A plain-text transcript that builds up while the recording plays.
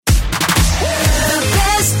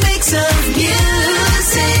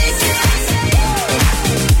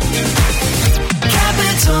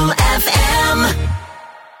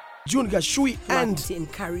June Gashui and Martin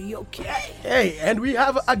Karaoke. Hey, and we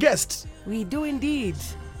have a guest We do indeed.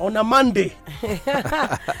 on a Monday.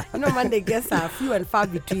 Monday guests are few and far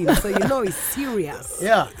between, so it's serious.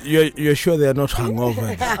 Yeah. You're sure they're not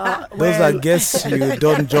hungover? Those are guests you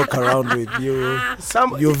don't joke around with.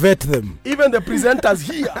 You vet them. Even the presenters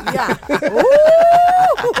here. Yeah.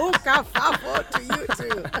 Ooh, kafafo to you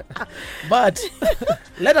too. But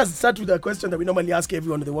let us start with a question that we normally ask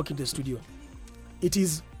everyone when they walk into the studio. It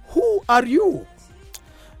is, who are you?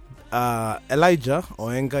 Elijah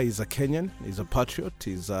Oenga is a Kenyan, he's a patriot,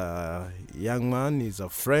 he's a young man, he's a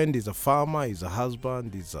friend, he's a farmer, he's a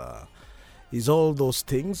husband, he's all those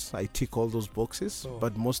things. I tick all those boxes.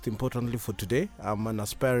 But most importantly for today, I'm an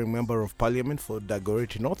aspiring member of parliament for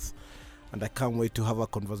Dagoretti North, and I can't wait to have a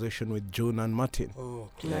conversation with June and Martin.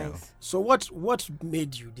 Nice. So what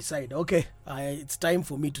made you decide, okay, it's time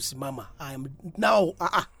for me to simama. I am now,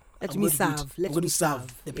 Let I'm me going to do it. serve. I'm going to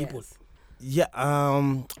serve the people. Yes. Yeah,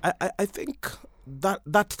 I think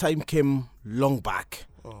that time came long back.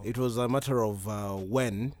 It was a matter of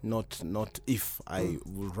when, not if I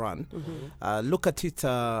will run. Look at it,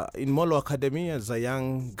 in Molo Academy as a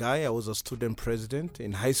young guy, I was a student president.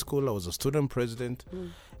 In high school, I was a student president.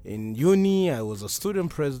 In uni, I was a student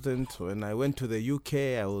president. When I went to the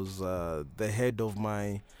UK, I was the head of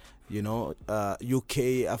my,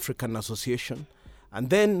 UK African Association. And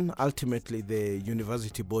then ultimately the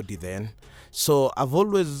university body then. So I've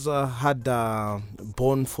always had a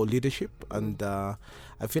bone for leadership, and I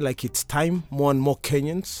feel like it's time more and more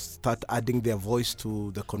Kenyans start adding their voice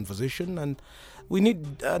to the conversation, and we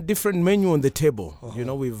need a different menu on the table.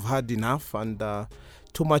 We've had enough, and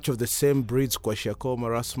too much of the same breeds, Kwashiako,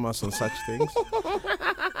 Marasmus and such things.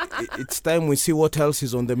 It's time we see what else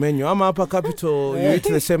is on the menu. I'm Upper Capital, you eat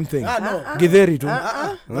the same thing. No. Githeri too.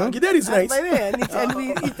 Githeri is nice.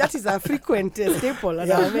 That is a frequent staple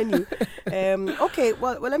on our menu. Okay,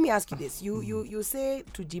 well, let me ask you this. You say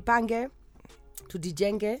tujipange,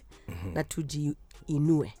 tujijenge, na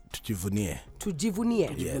tujiinue.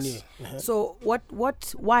 Tujivunie. Yes. So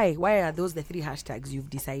why are those the three hashtags you've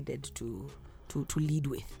decided to lead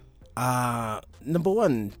with? Number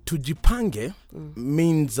one, tujipange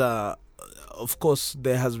means, of course,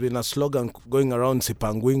 there has been a slogan going around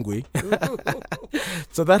Sipangwingwi.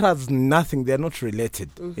 So that has nothing, they're not related.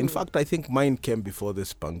 In fact, I think mine came before the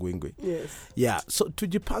Sipangwingwi. Yes. Yeah, so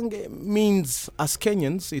tujipange means, as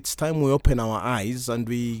Kenyans, it's time we open our eyes and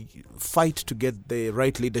we fight to get the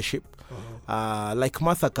right leadership. Like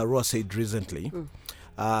Martha Karua said recently,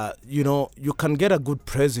 you can get a good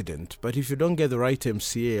president, but if you don't get the right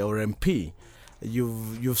MCA or MP,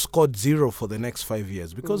 you've scored 0 for the next 5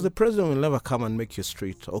 years, because the president will never come and make your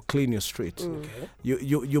street or clean your street. Okay.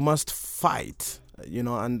 You must fight,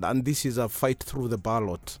 and this is a fight through the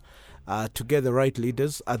ballot. To get the right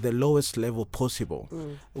leaders at the lowest level possible.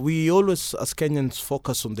 We always, as Kenyans,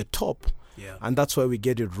 focus on the top, and that's why we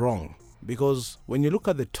get it wrong. Because when you look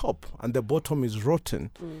at the top and the bottom is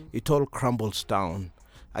rotten, it all crumbles down.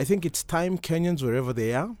 I think it's time Kenyans, wherever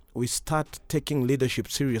they are, we start taking leadership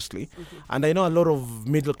seriously. And I know a lot of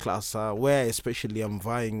middle class, where especially I'm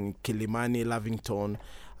vying, Kilimani, Lavington,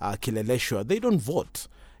 Kileleshwa, they don't vote.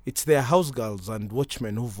 It's their house girls and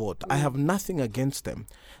watchmen who vote. I have nothing against them.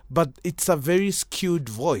 But it's a very skewed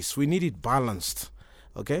voice. We need it balanced.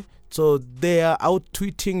 Okay? So they are out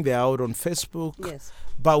tweeting, they are out on Facebook. Yes.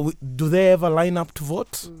 But do they ever line up to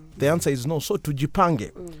vote? The answer is no. So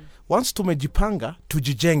tujipange. Once tumejipanga,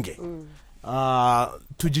 tujijenge.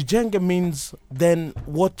 Tujijenge means then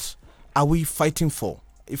what are we fighting for?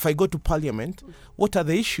 If I go to parliament, what are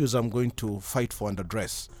the issues I'm going to fight for and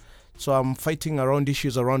address? So I'm fighting around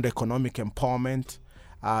issues around economic empowerment,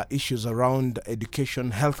 issues around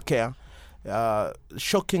education, healthcare.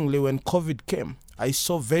 Shockingly, when COVID came, I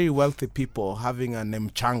saw very wealthy people having an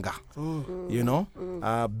mchanga,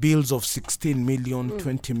 bills of 16 million,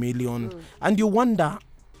 20 million. And you wonder,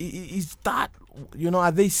 is that,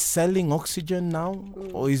 are they selling oxygen now,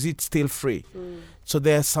 or is it still free? So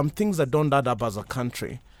there are some things that don't add up as a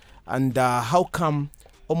country. And how come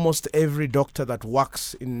almost every doctor that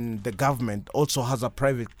works in the government also has a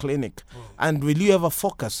private clinic? And will you ever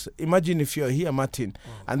focus? Imagine if you're here, Martin,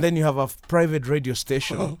 and then you have a private radio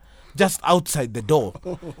station just outside the door.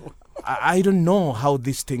 I don't know how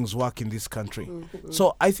these things work in this country.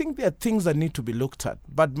 So I think there are things that need to be looked at.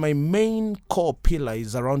 But my main core pillar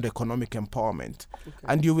is around economic empowerment.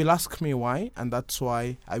 And you will ask me why, and that's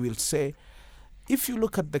why I will say, if you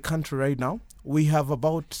look at the country right now, we have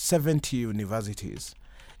about 70 universities,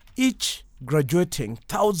 each graduating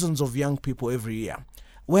thousands of young people every year.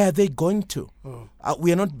 Where are they going to?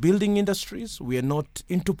 We are not building industries. We are not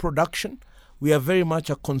into production. We are very much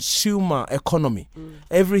a consumer economy.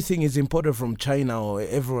 Everything is imported from China or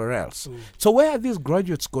everywhere else. So where are these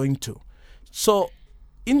graduates going to? So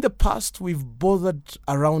in the past, we've bothered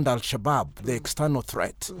around Al-Shabaab, the external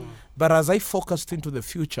threat. But as I focused into the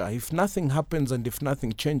future, if nothing happens and if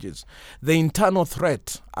nothing changes, the internal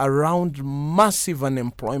threat around massive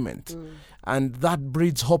unemployment, and that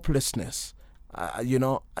breeds hopelessness. I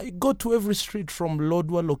go to every street from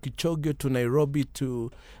Lodwar, Lokichogio to Nairobi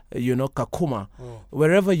to, Kakuma,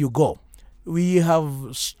 wherever you go. We have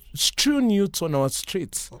strewn youths on our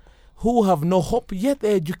streets who have no hope, yet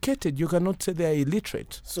they're educated. You cannot say they're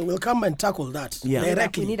illiterate. So we'll come and tackle that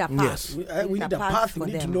directly. We need a path. Yes. We need a path.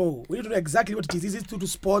 We need to know. We need to know exactly what it is. Is it through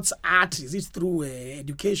sports, art? Is it through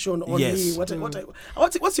education only? Yes. What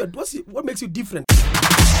makes you different?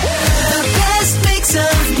 The best mix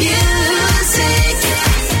of music.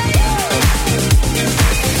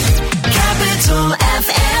 Capital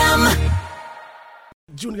FM.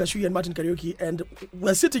 June Gashui and Martin Karaoke, and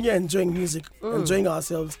we're sitting here enjoying music, enjoying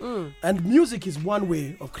ourselves. And music is one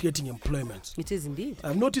way of creating employment. It is indeed.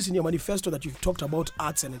 I've noticed in your manifesto that you've talked about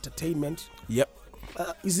arts and entertainment. Yep.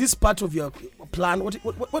 Is this part of your plan?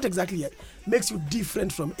 What exactly makes you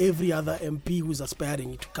different from every other MP who's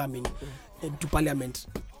aspiring to come into parliament?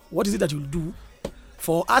 What is it that you'll do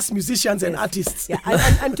for us musicians and artists? Yeah,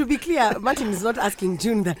 and to be clear, Martin is not asking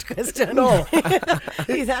June that question. No.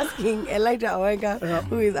 He's asking Elijah Awenga,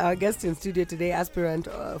 who is our guest in studio today, aspirant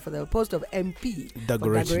for the post of MP for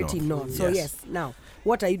Dagoretti North. So yes, now,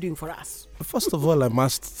 what are you doing for us? First of all, I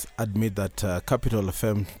must admit that Capital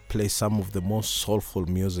FM plays some of the most soulful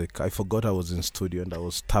music. I forgot I was in studio and I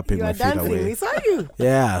was tapping You my are feet dancing, away. we saw you.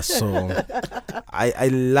 Yeah, so I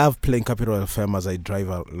love playing Capital FM as I drive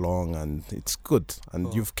along, and it's good.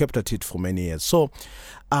 And you've kept at it for many years. So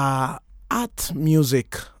art,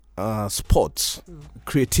 music, sports,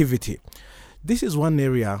 creativity. This is one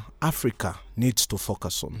area Africa needs to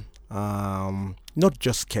focus on. Not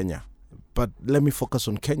just Kenya, but let me focus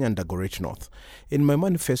on Kenya and Dagoretti North. In my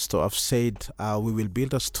manifesto, I've said we will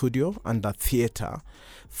build a studio and a theatre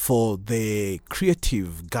for the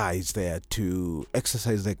creative guys there to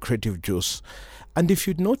exercise their creative juice. And if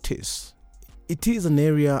you'd notice, it is an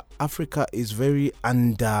area Africa is very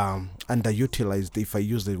underutilized, if I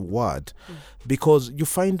use the word, because you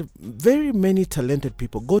find very many talented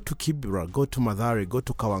people. Go to Kibera, go to Mathare, go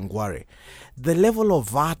to Kawangware. The level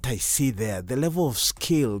of art I see there, the level of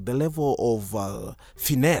skill, the level of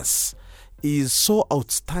finesse is so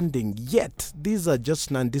outstanding, yet these are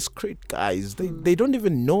just nondescript guys. They don't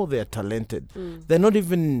even know they're talented. They're not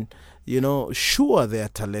even, sure they're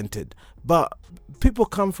talented. But people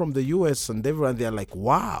come from the US and everyone, they're like,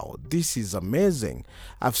 wow, this is amazing.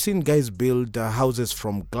 I've seen guys build houses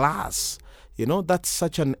from glass. That's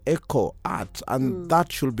such an eco art, and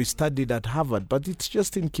that should be studied at Harvard, but it's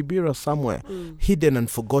just in Kibera somewhere, hidden and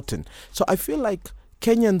forgotten. So I feel like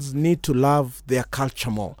Kenyans need to love their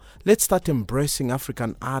culture more. Let's start embracing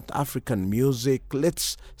African art, African music.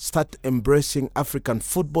 Let's start embracing African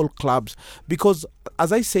football clubs, because,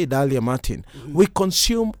 as I said earlier, Martin, we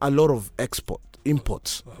consume a lot of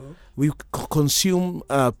imports. We consume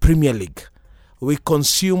Premier League. We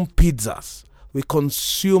consume pizzas. We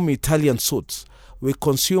consume Italian suits. We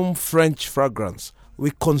consume French fragrance.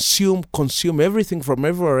 We consume everything from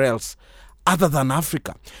everywhere else other than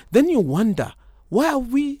Africa. Then you wonder, why are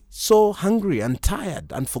we so hungry and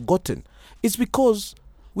tired and forgotten? It's because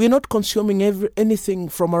we're not consuming anything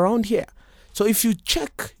from around here. So if you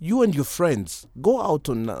check, you and your friends, go out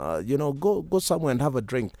on, go somewhere and have a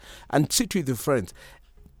drink and sit with your friends.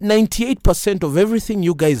 98% of everything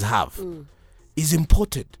you guys have is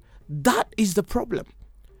imported. That is the problem.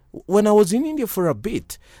 When I was in India for a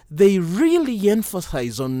bit, they really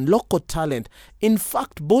emphasize on local talent. In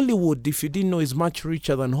fact, Bollywood, if you didn't know, is much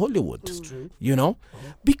richer than Hollywood. That's true.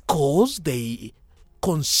 Because they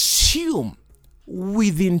consume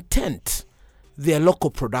with intent their local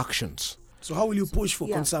productions. So how will you push for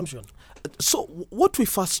consumption? So what we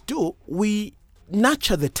first do, we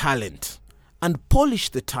nurture the talent and polish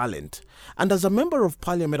the talent. And as a member of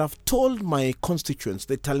parliament, I've told my constituents,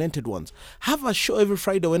 the talented ones, have a show every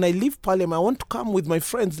Friday. When I leave parliament, I want to come with my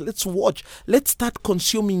friends. Let's watch. Let's start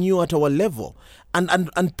consuming you at our level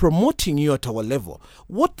and promoting you at our level.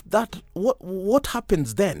 What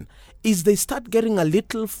happens then is they start getting a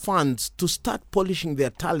little funds to start polishing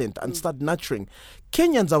their talent and start nurturing.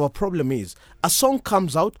 Kenyans, our problem is, a song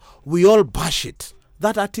comes out, we all bash it.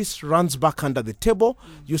 That artist runs back under the table.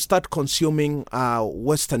 You start consuming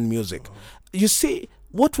Western music. You see,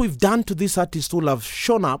 what we've done to these artists who have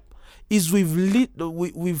shown up is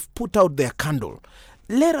we've put out their candle.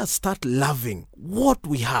 let us start loving what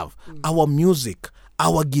we have, our music,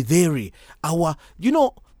 our githeri, our,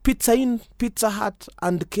 Pizza Inn, Pizza Hut,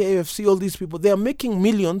 and KFC, all these people, they are making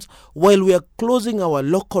millions while we are closing our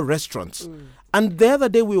local restaurants. And the other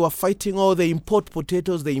day we were fighting, they import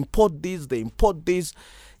potatoes, they import this.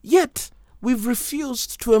 Yet, we've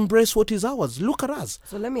refused to embrace what is ours. Look at us.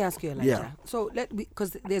 So let me ask you, Elijah. Yeah. So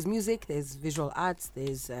because there's music, there's visual arts,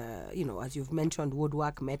 there's as you've mentioned,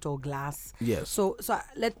 woodwork, metal, glass. Yes. So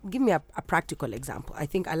give me a practical example. I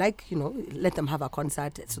think I like let them have a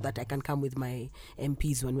concert so that I can come with my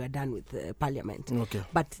MPs when we're done with Parliament. Okay.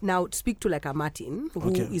 But now speak to like a Martin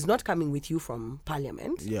who is not coming with you from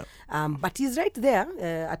Parliament. Yeah. But he's right there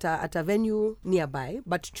at a venue nearby,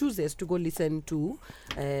 but chooses to go listen to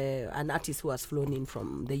an artist who has flown in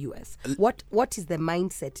from the US. What is the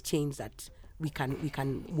mindset change that we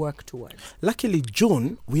can work towards? Luckily,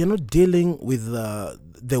 June, we are not dealing with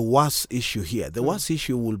the worst issue here. The worst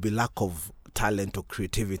issue will be lack of talent or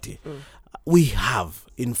creativity. We have,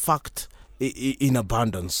 in fact, in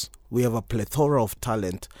abundance. We have a plethora of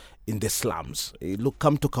talent in the slums.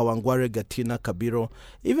 Come to Kawangware, Gatina, Kabiro,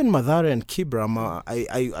 even Mathare and Kibra.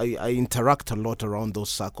 I interact a lot around those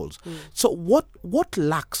circles. So what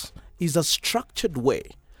lacks is a structured way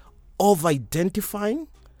of identifying,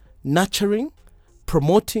 nurturing,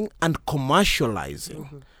 promoting, and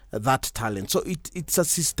commercializing that talent. So it's a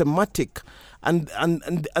systematic, and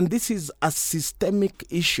this is a systemic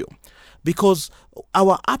issue, because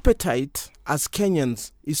our appetite as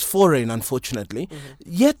Kenyans is foreign, unfortunately.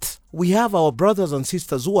 Yet we have our brothers and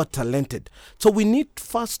sisters who are talented. So we need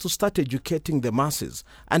first to start educating the masses,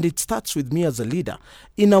 and it starts with me as a leader.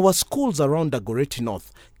 In our schools around Dagoretti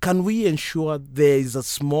North, can we ensure there is a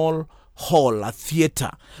small hall, a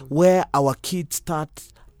theatre, where our kids start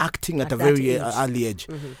acting at a very early age?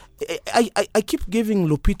 I keep giving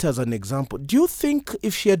Lupita as an example. Do you think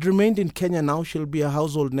if she had remained in Kenya now, she'll be a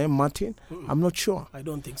household name, Martin? I'm not sure. I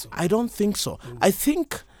don't think so. I don't think so. I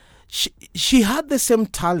think she had the same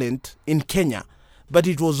talent in Kenya, but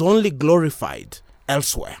it was only glorified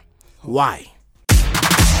elsewhere. Why? The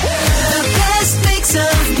best mix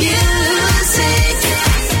of music.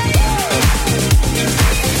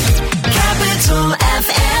 Capital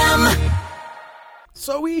FM.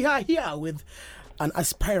 So we are here with an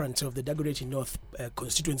aspirant of the Dagoretti North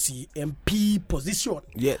constituency MP position.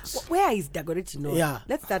 Yes. Where is Dagoretti North? Yeah.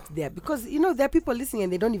 Let's start there, because there are people listening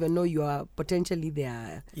and they don't even know you are potentially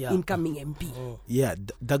their incoming MP. Yeah,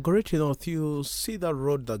 Dagoretti North, you see the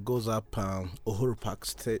road that goes up Uhuru Park,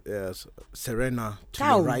 Serena to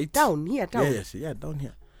the right. Down here. Yes, down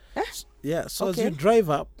here. Yeah, so Okay. as you drive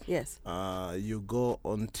up, Yes. you go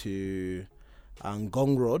onto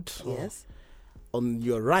Ngong Road. Yes. On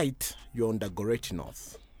your right, you're on Dagoretti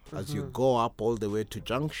North. As you go up all the way to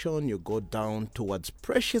Junction, you go down towards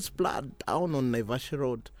Precious Blood, down on Naivasha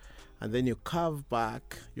Road, and then you curve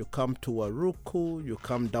back, you come to Waruku, you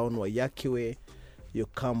come down Wayakiwe, you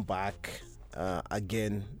come back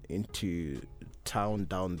again into town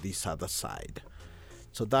down this other side.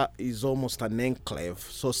 So that is almost an enclave.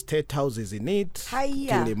 So State House is in it.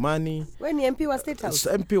 Hiya. Kilimani. When the MP was State House.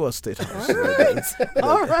 MP was State House.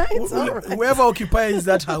 All right. Whoever occupies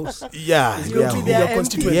that house. Yeah, is going to be their MP.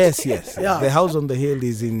 constituent. Yes. Yeah. The house on the hill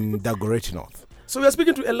is in Dagoretti North. So we are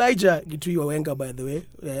speaking to Elijah Gitui Wawenga, by the way.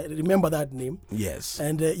 Remember that name. Yes.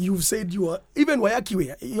 And you've said you are, even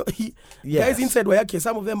Wayakiwe, Yes. guys inside Wayakiwe,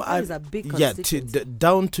 some of them are. That is a big Yeah, constituency.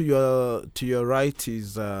 down to your right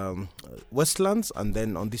is Westlands, and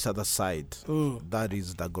then on this other side, that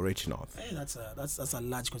is Dagoretti North. Hey, that's a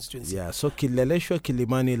large constituency. Yeah, so Kileleshwa,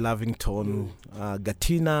 Kilimani, Lavington,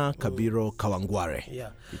 Gatina, Kabiro, Kawangware. Yeah.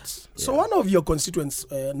 It's, So one of your constituents,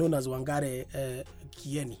 known as Wangare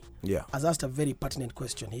Kieni, yeah. has asked a very pertinent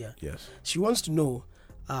question here. Yes. She wants to know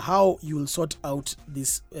how you will sort out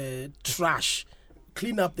this trash,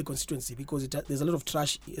 clean up the constituency, because there's a lot of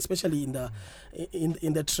trash, especially in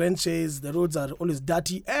the trenches. The roads are always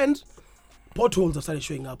dirty, and potholes have started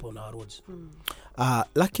showing up on our roads.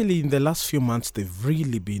 Luckily, in the last few months, they've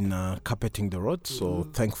really been carpeting the roads, so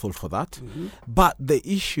thankful for that. But the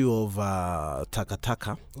issue of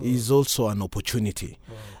taka is also an opportunity.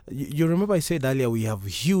 You remember I said earlier we have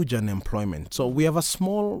huge unemployment. So we have a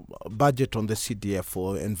small budget on the CDF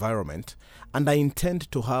for environment, and I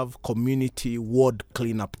intend to have community ward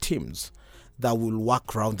cleanup teams that will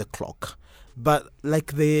work round the clock. But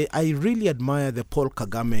like I really admire the Paul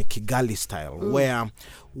Kagame Kigali style, where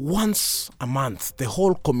once a month the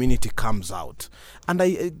whole community comes out. And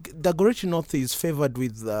Dagoretti North is favored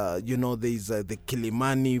with, there's the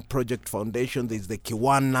Kilimani Project Foundation, there's the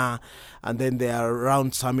Kiwana, and then there are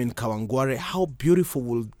around some in Kawangware. How beautiful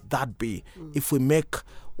will that be if we make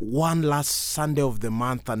one last Sunday of the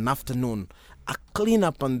month, an afternoon, a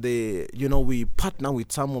cleanup, and we partner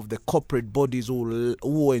with some of the corporate bodies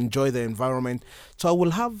who enjoy the environment. So I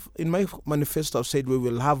will have, in my manifesto, I've said we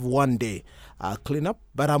will have one day cleanup,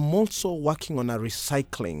 but I'm also working on a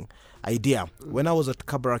recycling idea. When I was at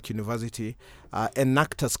Kabarak University,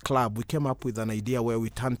 Enactors Club, we came up with an idea where we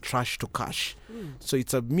turn trash to cash. So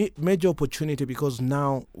it's a major opportunity, because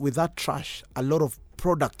now with that trash, a lot of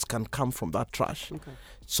products can come from that trash. Okay.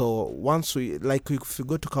 So once if you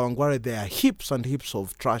go to Kawangware, there are heaps and heaps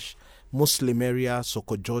of trash, Muslim area,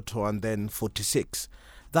 Sokojoto, and then 46.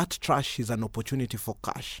 That trash is an opportunity for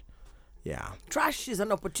cash. Yeah. Trash is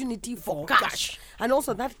an opportunity for cash. And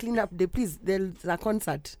also that cleanup day, please, there's a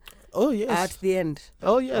concert. Oh, yes. At the end.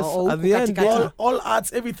 Oh, yes. Or At the end, all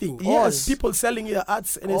arts, everything. Yes. People selling their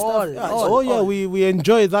arts and All. stuff. Yeah, Oh, yeah, we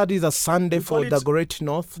enjoy that. Is a Sunday We call for it Dagoretti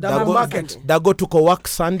North. Dago Market. Dago to Kowak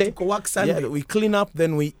Sunday. Kowak Sunday. Yeah, we clean up,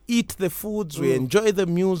 then we eat the foods, we enjoy the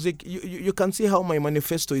music. You can see how my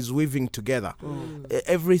manifesto is weaving together.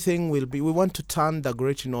 Everything will be, we want to turn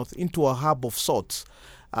Dagoretti North into a hub of sorts.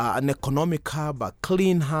 An economic hub, a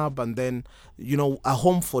clean hub, and then, a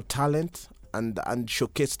home for talent, and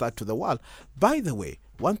showcase that to the world. By the way,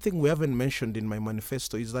 one thing we haven't mentioned in my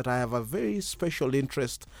manifesto is that I have a very special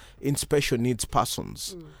interest in special needs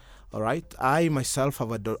persons. All right. I myself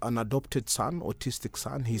have an adopted son, autistic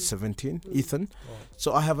son. He's 17, Ethan.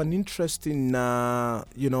 So I have an interest in,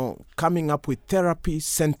 coming up with therapy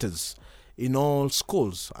centers in all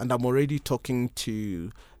schools. And I'm already talking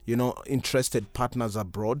to, interested partners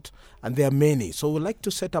abroad. And there are many. So we'd like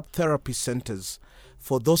to set up therapy centers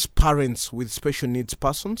for those parents with special needs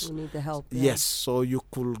persons. You need the help. Yes, so you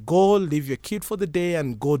could go leave your kid for the day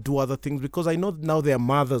and go do other things, because I know now there are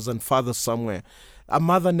mothers and fathers somewhere. A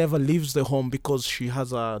mother never leaves the home because she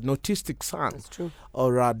has an autistic son. That's true.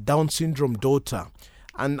 Or a Down syndrome daughter.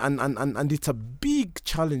 And it's a big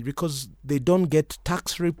challenge because they don't get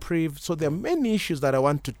tax reprieve. So there are many issues that I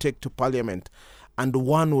want to take to Parliament. And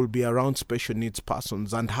one will be around special needs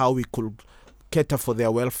persons and how we could cater for their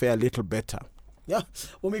welfare a little better. Yeah.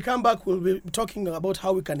 When we come back, we'll be talking about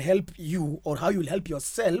how we can help you, or how you'll help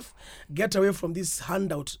yourself get away from this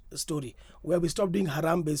handout story, where we stop doing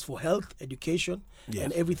harambes for health, education,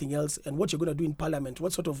 and everything else, and what you're going to do in Parliament.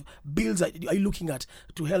 What sort of bills are you looking at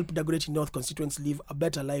to help Dagoretti North constituents live a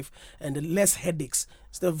better life and less headaches,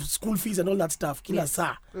 instead of school fees and all that stuff? Kila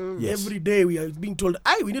saa. Every day we are being told,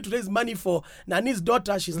 we need to raise money for Nani's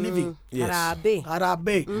daughter, she's leaving. Yes.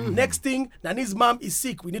 Harabe. Next thing, Nani's mom is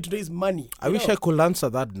sick, we need to raise money. I wish I could answer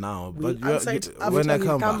that now, We'll but answer it after when I we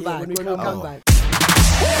come Come back. back. when we When come we come back. back.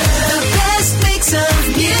 The best mix of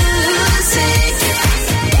music.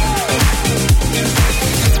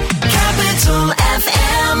 Capital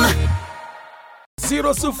FM.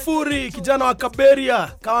 0-0 kijana wa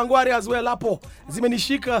Kaberia, Kawangware as well hapo.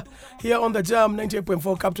 Zimenishika here on the Jam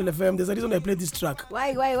 98.4 Capital FM. There's a reason I play this track.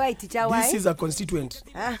 Why, teacher, why? This is a constituent.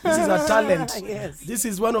 This is a talent. Yes. This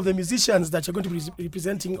is one of the musicians that you're going to be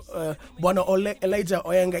representing, Bwana Elijah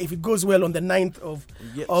Oyenga, if it goes well on the 9th of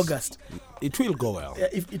August. It will go well.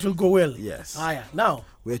 If it will go well. Yes. Now,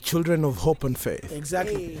 We're children of hope and faith.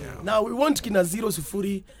 exactly. Now, we want Kina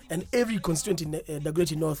 0-0 and every constituent in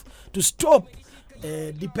Dagoretti North to stop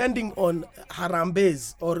depending on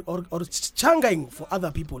harambes or changaing for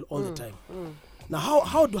other people all the time. Now,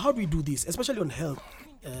 how do we do this, especially on health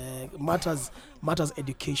matters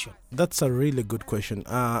education? That's a really good question.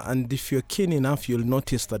 And if you're keen enough, you'll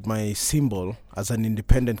notice that my symbol as an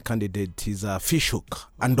independent candidate is a fish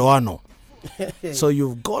hook, Andoano. So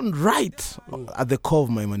you've gone right at the core of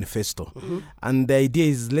my manifesto. And the idea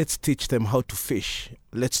is, let's teach them how to fish.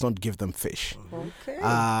 Let's not give them fish. Okay.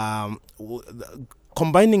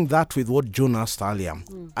 Combining that with what June asked earlier,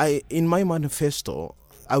 in my manifesto,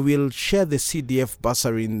 I will share the CDF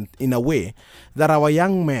bursary in a way that our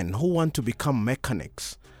young men who want to become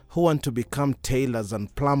mechanics, who want to become tailors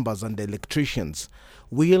and plumbers and electricians,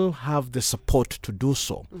 will have the support to do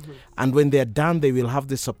so. And when they're done, they will have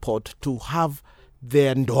the support to have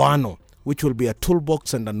their ndoano, which will be a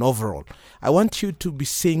toolbox and an overall. I want you to be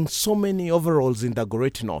seeing so many overalls in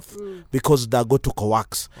Dagoretti North because Dagoto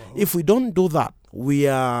works. If we don't do that, we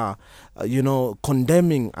are,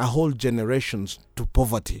 condemning a whole generations to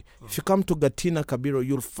poverty. If you come to Gatina, Kabiro,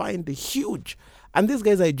 you'll find huge. And these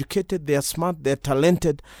guys are educated, they are smart, they're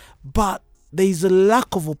talented, but there is a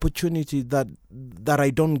lack of opportunity that I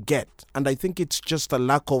don't get, and I think it's just a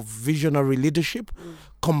lack of visionary leadership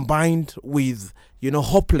combined with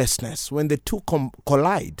hopelessness. When the two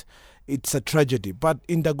collide, it's a tragedy. But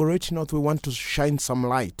in Dagoretti North, we want to shine some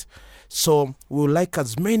light. So we would like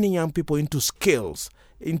as many young people into skills,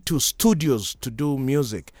 into studios to do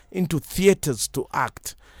music, into theaters to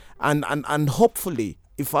act, and hopefully,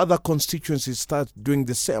 if other constituencies start doing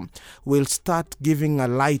the same, we'll start giving a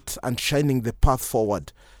light and shining the path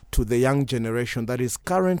forward to the young generation that is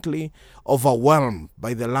currently overwhelmed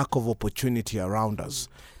by the lack of opportunity around us.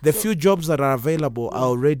 The few jobs that are available are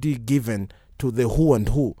already given to the who and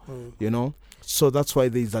who, So that's why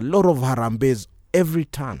there's a lot of harambes every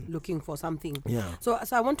turn. Looking for something. Yeah. So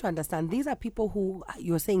I want to understand, these are people who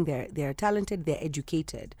you're saying they're talented, they're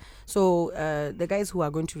educated. So the guys who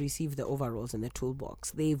are going to receive the overalls in the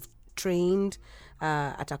toolbox, they've trained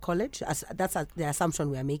at a college. That's the assumption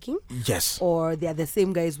we are making. Yes. Or they are the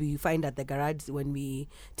same guys we find at the garage when we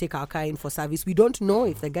take our car in for service. We don't know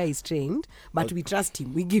if the guy is trained, but we trust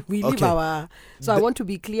him. We leave our. So I want to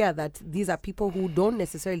be clear that these are people who don't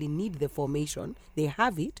necessarily need the formation. They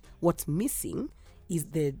have it. What's missing is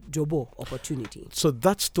the jobo opportunity. So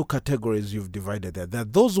that's two categories you've divided there. There are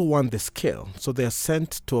those who want the skill. So they are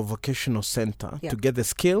sent to a vocational center to get the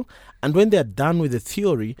skill. And when they are done with the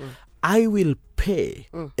theory, I will pay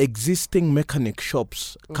existing mechanic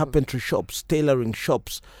shops, carpentry shops, tailoring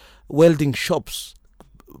shops, welding shops,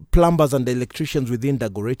 plumbers and electricians within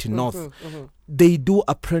Dagoretti North. They do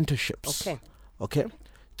apprenticeships. Okay.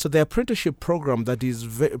 So the apprenticeship program that is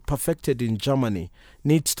perfected in Germany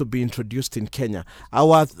needs to be introduced in Kenya.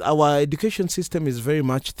 Our education system is very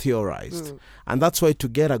much theorized. And that's why to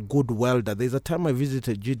get a good welder, there's a time I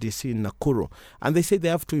visited GDC in Nakuru, and they say they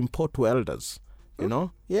have to import welders.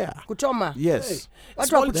 Yeah. Kuchoma. Yes.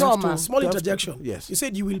 Kuchoma. Small interjection. Yes. You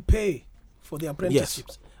said you will pay for the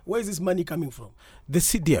apprenticeships. Where is this money coming from? The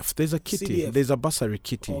CDF. There's a kitty. CDF. There's a bursary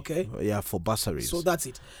kitty. Okay. Yeah, for bursaries. So that's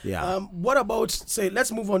it. Yeah. What about,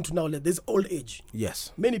 let's move on to now. There's old age.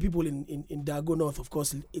 Yes. Many people in Dago North, of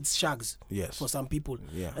course, it's shags. Yes. For some people.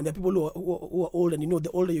 Yeah. And there are people who are old, and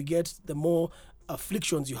the older you get, the more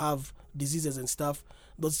afflictions you have, diseases and stuff.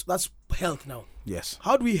 That's health now. Yes.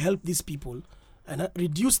 How do we help these people and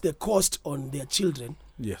reduce the cost on their children?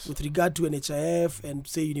 Yes. With regard to NHIF and,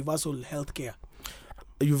 say, universal health care?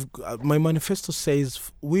 My manifesto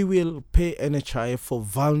says we will pay NHI for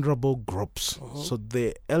vulnerable groups. So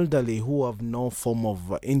the elderly who have no form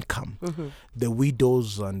of income, the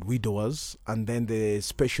widows and widowers, and then the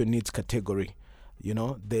special needs category,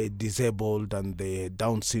 the disabled and the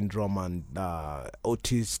Down syndrome and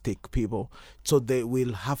autistic people. So they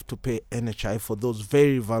will have to pay NHI for those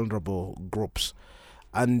very vulnerable groups.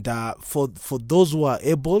 And for those who are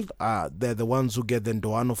able, they're the ones who get the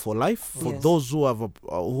Ndoano for life. For those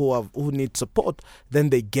who need support, then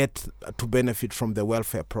they get to benefit from the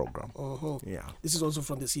welfare program. Yeah. This is also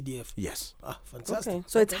from the CDF. Yes. Fantastic. Okay.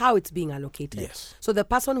 So it's how it's being allocated. Yes. So the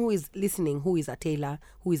person who is listening, who is a tailor,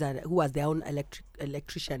 who has their own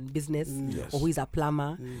electrician business, or who is a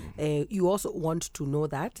plumber, you also want to know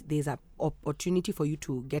that there's an opportunity for you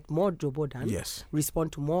to get more job done,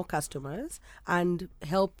 respond to more customers, and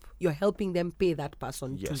you're helping them pay that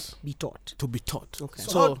person to be taught. Okay.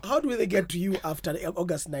 So how do they get to you after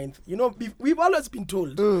August 9th? We've always been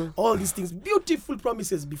told all these things, beautiful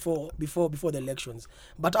promises before the elections.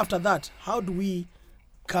 But after that, how do we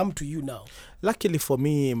come to you now? Luckily for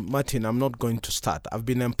me, Martin, I'm not going to start. I've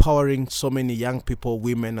been empowering so many young people,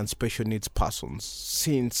 women and special needs persons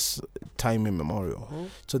since time immemorial.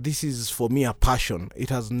 So this is for me a passion.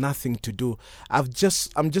 It has nothing to do. I'm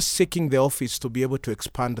just seeking the office to be able to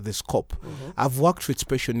expand the scope. I've worked with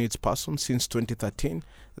special needs persons since 2013.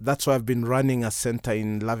 That's why I've been running a center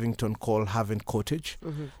in Lavington called Haven Cottage.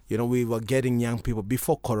 We were getting young people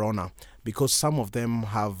before Corona, because some of them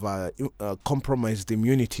have compromised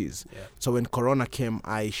immunities. So when Corona came,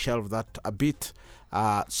 I shelved that a bit.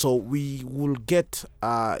 So we will get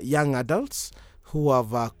young adults who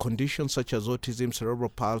have conditions such as autism, cerebral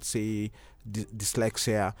palsy,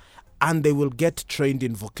 dyslexia, and they will get trained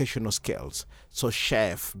in vocational skills. So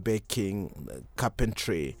chef, baking,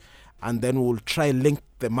 carpentry, and then we'll try link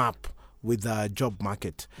them up with the job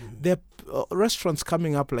market. There are restaurants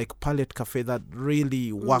coming up like Palette Cafe that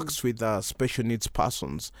really works with special needs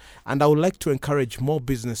persons. And I would like to encourage more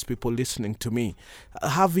business people listening to me.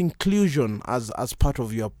 Have inclusion as part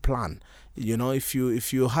of your plan. You know, if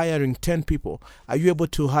you're hiring 10 people, are you able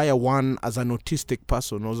to hire one as an autistic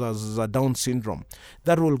person or as a Down syndrome?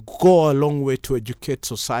 That will go a long way to educate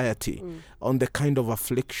society on the kind of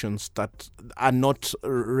afflictions that are not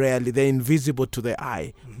rarely, they're invisible to the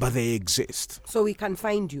eye, but they exist. So we can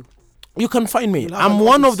find you. You can find me. You'll have I'm an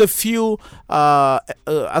one office. of the few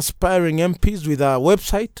aspiring MPs with a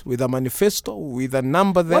website, with a manifesto, with a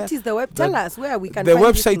number there. What is the web? Tell us where we can The find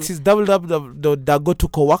website you. is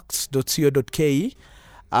www.dagotocoworks.co.ke.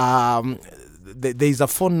 There is a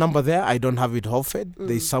phone number there. I don't have it offered.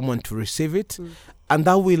 There is someone to receive it. And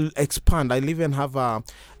that will expand. I'll even have a...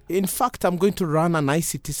 In fact, I'm going to run an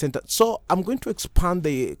ICT center. So I'm going to expand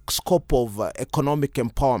the scope of economic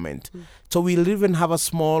empowerment. So we'll even have a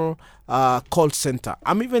small call center.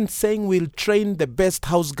 I'm even saying we'll train the best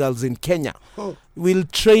house girls in Kenya. We'll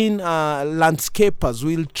train landscapers.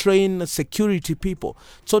 We'll train security people.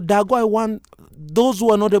 So Dago, I want those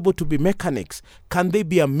who are not able to be mechanics, can they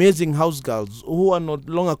be amazing house girls who are not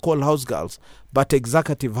longer called house girls, but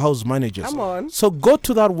executive house managers? Come on. So go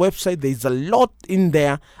to that website. There's a lot in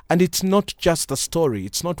there, and it's not just a story.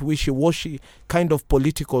 It's not wishy-washy kind of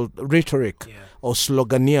political rhetoric or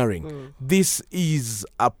sloganeering. This is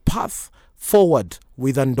a path forward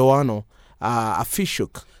with Ndoano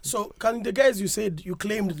Afishuk. So, can the guys you said you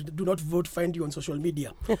claimed do not vote find you on social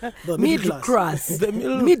media? The Middle class. The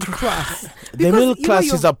middle Middle class. The Because, middle you know, class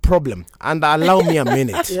you're- is a problem, and allow me a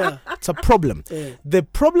minute. Yeah. It's a problem. Yeah. The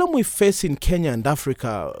problem we face in Kenya and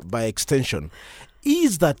Africa by extension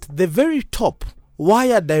is that the very top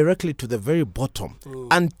wire directly to the very bottom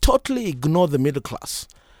and totally ignore the middle class,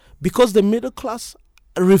 because the middle class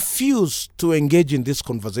refuse to engage in this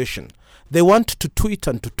conversation. They want to tweet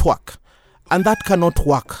and to twerk, and that cannot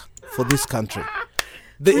work for this country.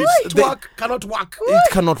 Cannot work.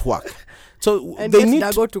 It cannot work. So And they yes, need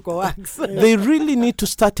Dago to coax. they really need to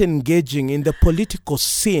start engaging in the political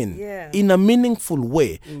scene in a meaningful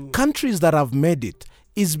way. Countries that have made it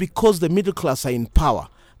is because the middle class are in power.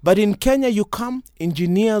 But in Kenya, you come,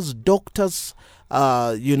 engineers, doctors,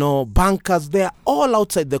 bankers, they are all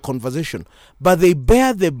outside the conversation. But they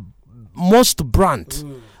bear the most brunt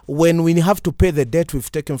when we have to pay the debt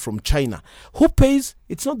we've taken from China. Who pays?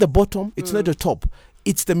 It's not the bottom, it's not the top,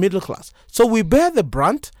 it's the middle class. So we bear the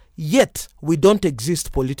brunt, yet we don't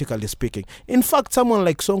exist politically speaking. In fact, someone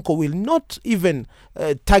like Sonko will not even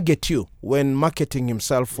target you when marketing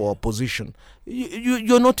himself for opposition.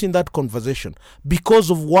 You're not in that conversation.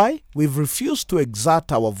 Because of why? We've refused to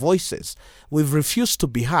exert our voices. We've refused to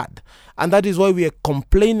be heard. And that is why we are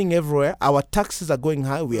complaining everywhere. Our taxes are going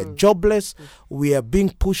high. We are jobless. We are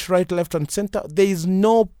being pushed right, left, and center. There is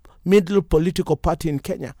no middle political party in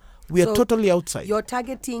Kenya. We are So totally outside. You're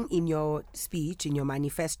targeting in your speech, in your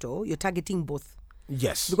manifesto, you're targeting both.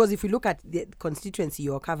 Yes. Because if you look at the constituency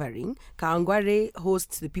you're covering, Kawangware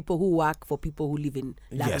hosts the people who work for people who live in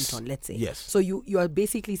Lavington, let's say. Yes. So you are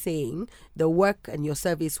basically saying the work and your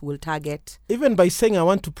service will target. Even by saying I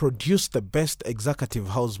want to produce the best executive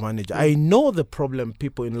house manager, I know the problem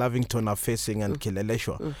people in Lavington are facing and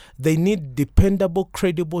Kileleshwa. They need dependable,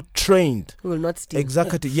 credible, trained Who will not steal.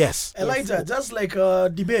 executive. Yes. Elijah, just like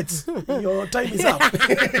debates, your time is up.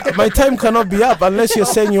 My time cannot be up unless you're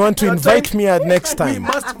saying you want to Your invite time- me at next time. We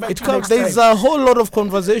must invite you next There's time. a whole lot of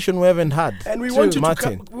conversation we haven't had. And we want you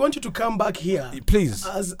Martin. to come. We want you to come back here, Please.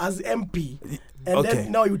 as MP, and Okay.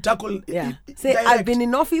 then now you tackle. Yeah. it Say, direct. I've been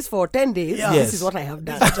in office for 10 days. Yeah. This Yes. is what I have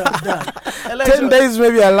done. That's what I've done. Elijah, 10 days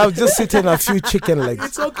maybe I'll just sit in a few chicken legs.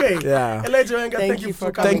 It's okay. Yeah. Elijah Wenga, Thank thank you you for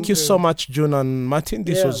for coming. Thank you so much, June and Martin.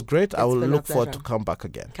 This Yeah. was great. I It's will been a look forward to pleasure. come back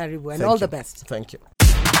again. Karibu, and Thank all you. the best. Thank you.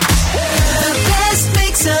 The best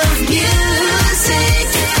mix of music.